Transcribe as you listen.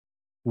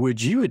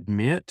Would you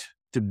admit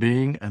to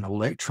being an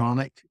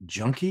electronic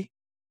junkie?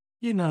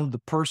 You know, the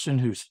person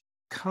who's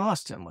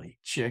constantly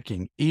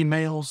checking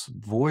emails,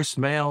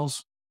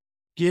 voicemails,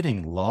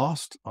 getting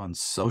lost on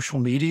social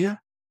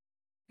media?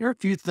 Here are a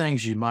few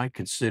things you might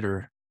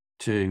consider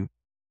to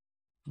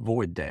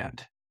avoid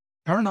that.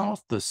 Turn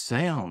off the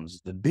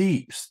sounds, the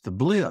beeps, the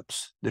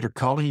blips that are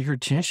calling your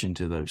attention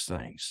to those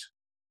things.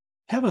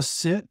 Have a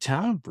set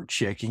time for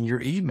checking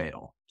your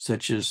email,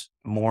 such as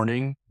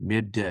morning,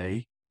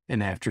 midday,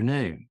 and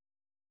afternoon.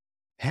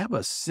 Have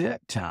a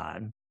set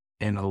time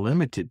and a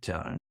limited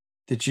time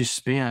that you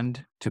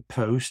spend to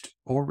post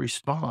or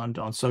respond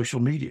on social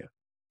media.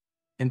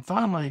 And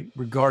finally,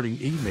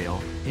 regarding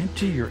email,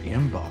 empty your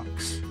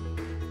inbox.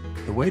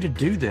 The way to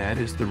do that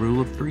is the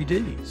rule of 3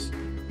 Ds.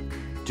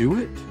 Do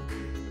it,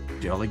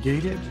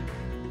 delegate it,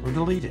 or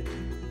delete it.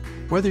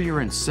 Whether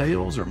you're in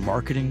sales or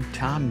marketing,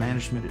 time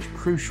management is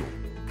crucial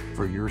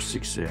for your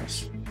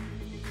success.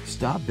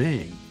 Stop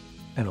being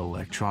an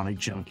electronic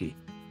junkie.